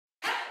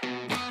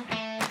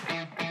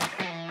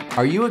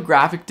Are you a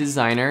graphic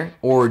designer,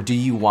 or do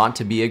you want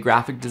to be a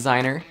graphic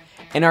designer?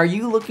 And are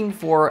you looking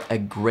for a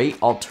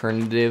great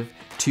alternative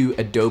to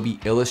Adobe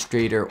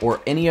Illustrator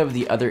or any of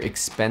the other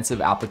expensive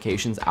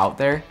applications out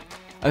there?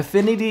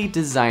 Affinity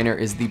Designer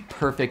is the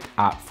perfect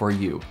app for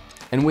you.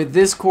 And with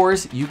this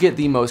course, you get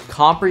the most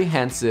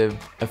comprehensive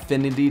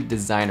Affinity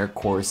Designer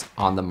course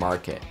on the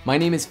market. My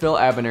name is Phil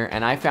Ebener,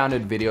 and I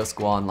founded Video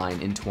School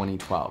Online in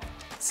 2012.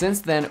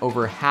 Since then,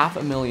 over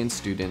 500,000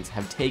 students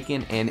have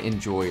taken and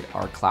enjoyed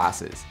our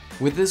classes.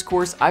 With this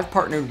course, I've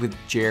partnered with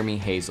Jeremy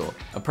Hazel,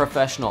 a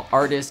professional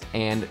artist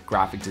and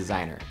graphic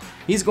designer.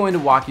 He's going to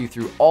walk you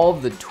through all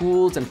of the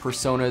tools and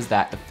personas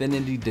that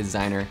Affinity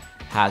Designer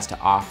has to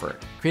offer,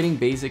 creating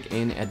basic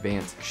and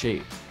advanced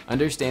shapes,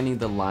 understanding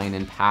the line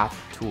and path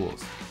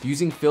tools,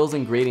 using fills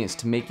and gradients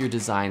to make your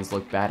designs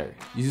look better,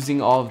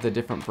 using all of the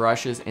different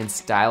brushes and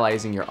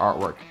stylizing your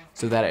artwork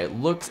so that it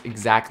looks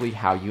exactly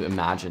how you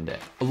imagined it.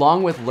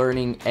 Along with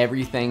learning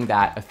everything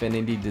that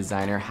Affinity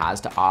Designer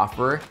has to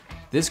offer,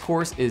 this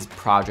course is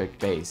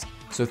project-based.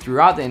 So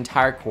throughout the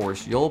entire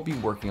course, you'll be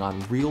working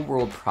on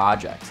real-world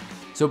projects.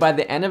 So by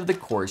the end of the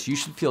course, you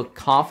should feel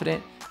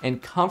confident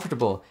and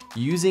comfortable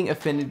using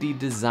Affinity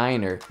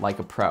Designer like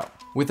a pro.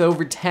 With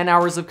over 10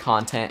 hours of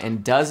content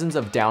and dozens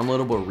of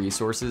downloadable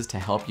resources to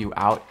help you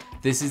out,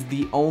 this is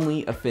the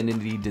only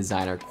Affinity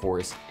Designer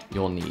course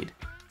you'll need.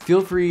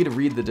 Feel free to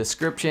read the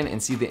description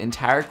and see the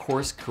entire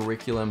course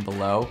curriculum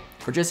below,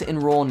 or just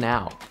enroll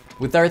now.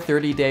 With our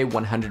 30-day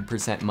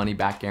 100%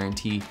 money-back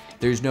guarantee,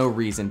 there's no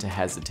reason to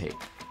hesitate.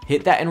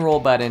 Hit that enroll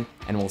button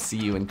and we'll see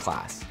you in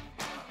class.